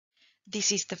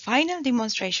This is the final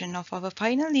demonstration of our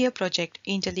final year project,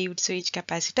 Interleaved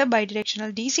Switched-Capacitor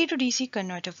Bidirectional DC to DC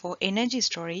Converter for Energy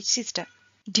Storage System.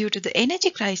 Due to the energy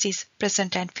crisis,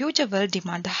 present and future will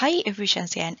demand the high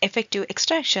efficiency and effective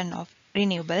extraction of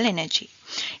renewable energy.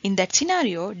 In that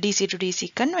scenario, DC to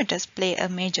DC converters play a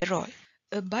major role.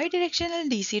 A bidirectional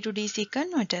DC to DC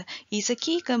converter is a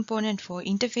key component for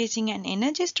interfacing an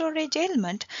energy storage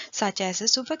element such as a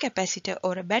supercapacitor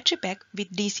or a battery pack with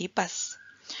DC bus.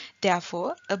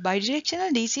 Therefore, a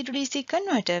bidirectional DC to DC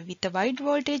converter with a wide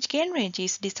voltage gain range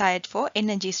is desired for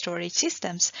energy storage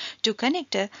systems to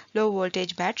connect a low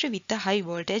voltage battery with a high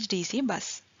voltage DC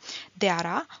bus. There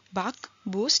are buck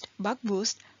boost,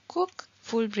 cook,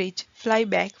 full bridge,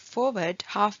 flyback, forward,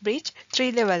 half bridge,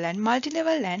 3-level and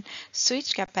multi-level and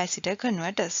switched capacitor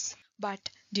converters. But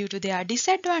due to their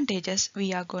disadvantages,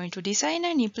 we are going to design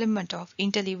and implement of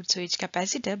interleaved switched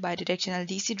capacitor bidirectional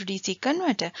DC to DC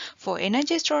converter for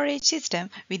energy storage system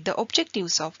with the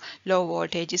objectives of low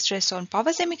voltage stress on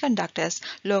power semiconductors,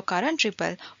 low current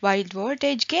ripple, wide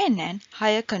voltage gain and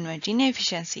higher converting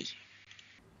efficiency.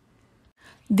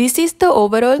 This is the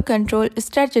overall control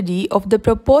strategy of the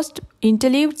proposed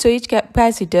interleaved switched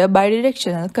capacitor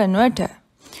bidirectional converter.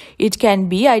 It can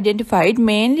be identified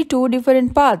mainly two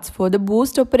different paths for the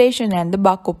boost operation and the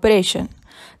buck operation.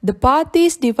 The path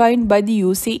is defined by the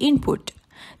UC input.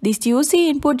 This UC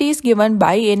input is given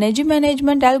by energy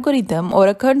management algorithm or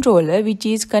a controller which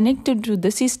is connected to the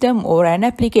system or an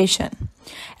application.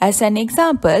 As an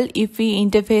example, if we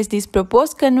interface this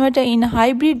proposed converter in a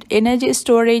hybrid energy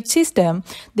storage system,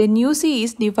 then UC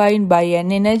is defined by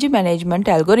an energy management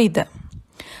algorithm.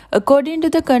 According to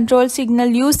the control signal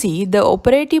UC, the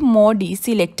operative mode is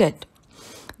selected.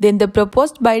 Then the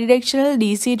proposed bidirectional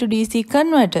DC to DC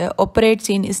converter operates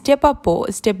in step-up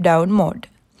or step-down mode.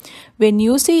 When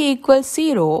UC equals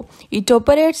 0, it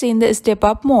operates in the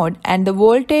step-up mode and the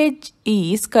voltage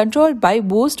is controlled by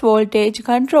boost voltage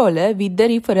controller with the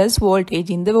reference voltage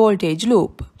in the voltage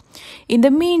loop. In the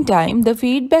meantime, the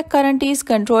feedback current is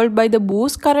controlled by the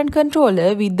boost current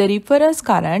controller with the reference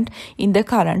current in the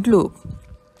current loop.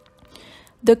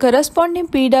 The corresponding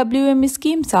PWM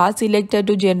schemes are selected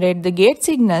to generate the gate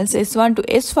signals S1 to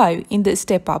S5 in the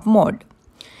step-up mode.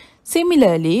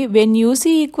 Similarly, when UC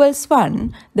equals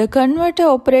 1, the converter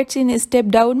operates in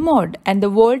step-down mode and the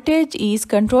voltage is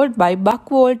controlled by buck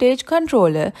voltage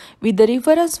controller with the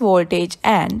reference voltage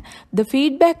and the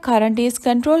feedback current is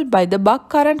controlled by the buck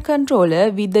current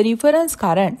controller with the reference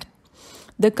current.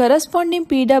 The corresponding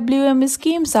PWM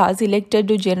schemes are selected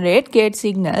to generate gate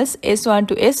signals S1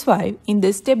 to S5 in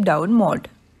the step-down mode.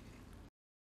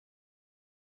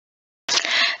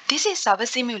 This is our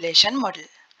simulation model.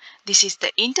 This is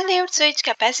the interleaved switched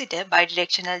capacitor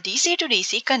bidirectional DC to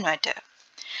DC converter.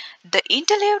 The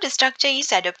interleaved structure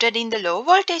is adopted in the low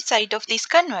voltage side of this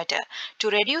converter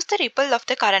to reduce the ripple of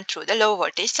the current through the low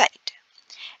voltage side.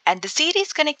 And the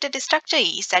series connected structure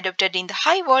is adopted in the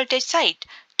high voltage side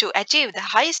to achieve the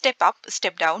high step-up,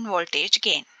 step-down voltage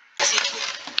gain.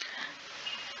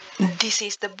 This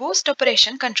is the boost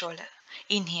operation controller.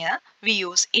 In here, we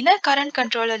use inner current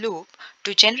controller loop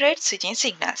to generate switching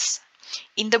signals.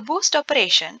 In the boost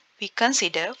operation, we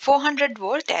consider 400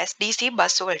 volt as DC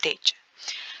bus voltage.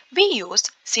 We use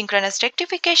synchronous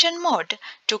rectification mode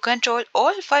to control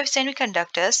all 5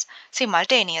 semiconductors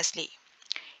simultaneously.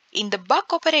 In the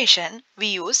buck operation, we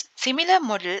use similar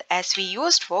model as we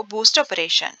used for boost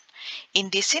operation. In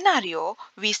this scenario,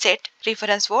 we set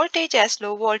reference voltage as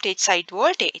low voltage side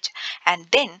voltage and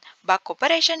then buck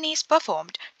operation is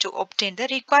performed to obtain the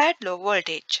required low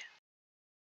voltage.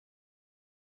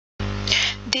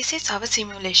 This is our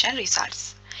simulation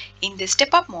results. In the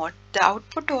step-up mode, the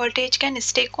output voltage can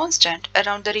stay constant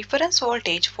around the reference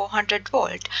voltage 400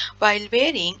 volt while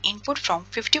varying input from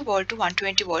 50 volt to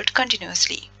 120 volt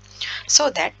continuously, so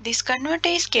that this converter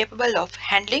is capable of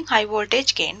handling high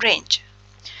voltage gain range.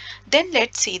 Then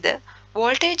let's see the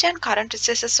voltage and current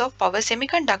stresses of power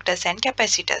semiconductors and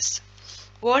capacitors.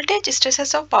 Voltage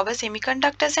stresses of power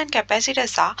semiconductors and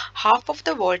capacitors are half of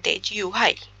the voltage U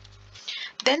high.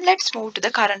 Then let's move to the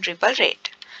current ripple rate.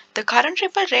 The current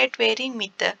ripple rate varying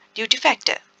with the duty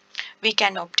factor. We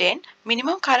can obtain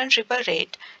minimum current ripple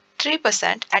rate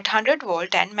 3% at 100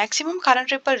 volt and maximum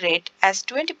current ripple rate as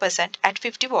 20% at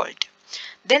 50 volt.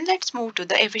 Then let's move to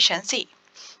the efficiency.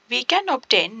 We can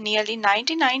obtain nearly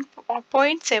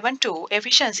 99.72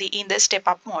 efficiency in the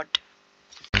step-up mode.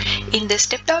 In the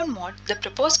step-down mode, the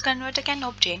proposed converter can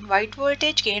obtain wide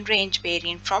voltage gain range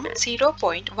varying from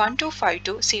 0.125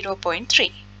 to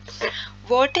 0.3.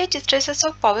 Voltage stresses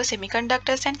of power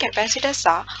semiconductors and capacitors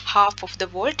are half of the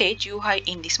voltage U high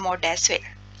in this mode as well.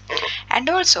 And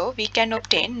also we can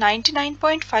obtain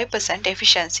 99.5%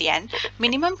 efficiency and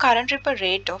minimum current ripple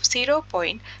rate of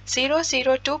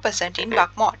 0.002% in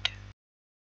buck mode.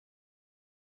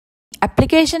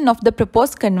 Application of the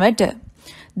proposed converter.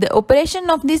 The operation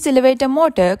of this elevator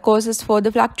motor causes for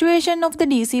the fluctuation of the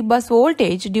DC bus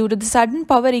voltage due to the sudden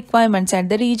power requirements and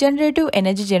the regenerative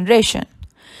energy generation.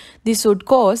 This would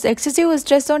cause excessive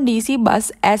stress on DC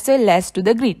bus as well as to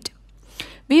the grid.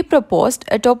 We proposed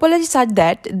a topology such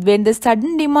that when the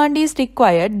sudden demand is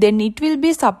required, then it will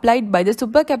be supplied by the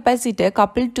supercapacitor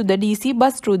coupled to the DC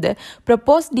bus through the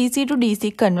proposed DC to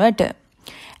DC converter.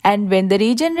 And when the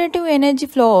regenerative energy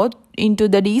flows into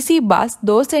the DC bus,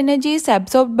 those energy is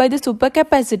absorbed by the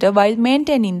supercapacitor while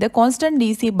maintaining the constant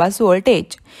DC bus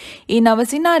voltage. In our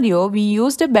scenario, we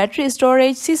used a battery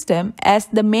storage system as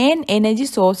the main energy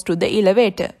source to the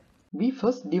elevator. We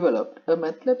first developed a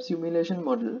Matlab simulation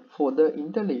model for the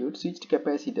interleaved switched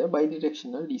capacitor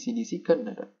bidirectional DC-DC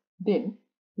converter. Then,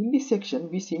 in this section,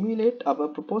 we simulate our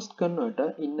proposed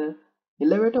converter in an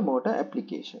elevator motor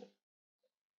application.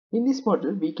 In this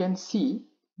model, we can see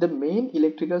the main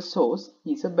electrical source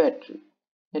is a battery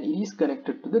and it is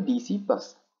connected to the DC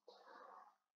bus.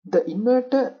 The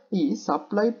inverter is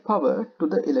supplied power to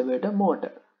the elevator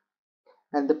motor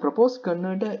and the proposed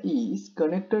converter is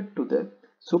connected to the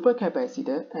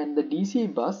supercapacitor and the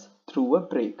DC bus through a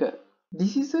breaker.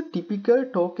 This is a typical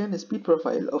torque and speed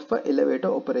profile of an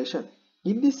elevator operation.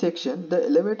 In this section, the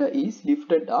elevator is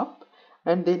lifted up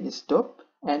and then stop,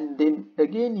 and then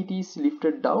again it is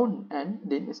lifted down and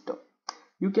then stop.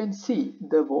 You can see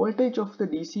the voltage of the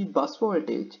DC bus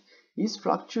voltage is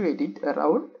fluctuated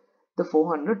around the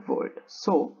 400 volt.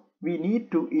 So we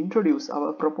need to introduce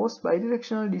our proposed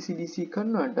bidirectional DC-DC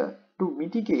converter to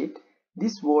mitigate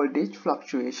these voltage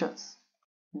fluctuations.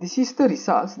 This is the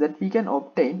results that we can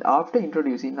obtain after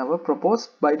introducing our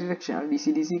proposed bidirectional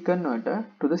DC-DC converter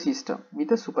to the system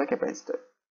with a supercapacitor.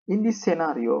 In this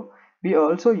scenario, we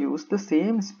also use the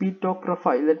same speed torque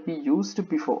profile that we used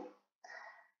before.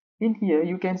 In here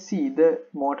you can see the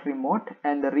motor mode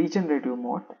and the regenerative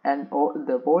mode, and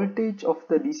the voltage of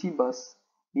the DC bus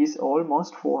is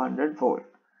almost 400 volt.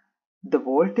 The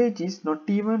voltage is not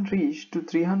even reached to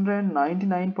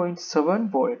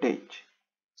 399.7 voltage.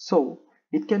 So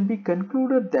it can be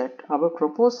concluded that our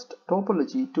proposed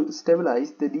topology to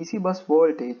stabilize the DC bus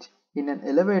voltage in an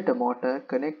elevator motor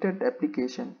connected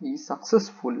application is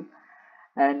successful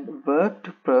and worked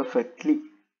perfectly.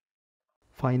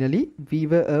 Finally, we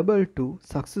were able to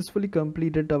successfully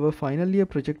completed our final year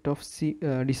project of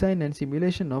design and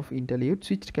simulation of interleaved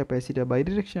switched capacitor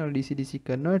bidirectional DC-DC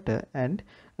converter and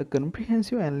a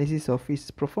comprehensive analysis of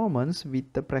its performance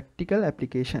with the practical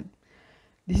application.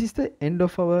 This is the end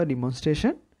of our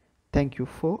demonstration. Thank you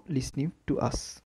for listening to us.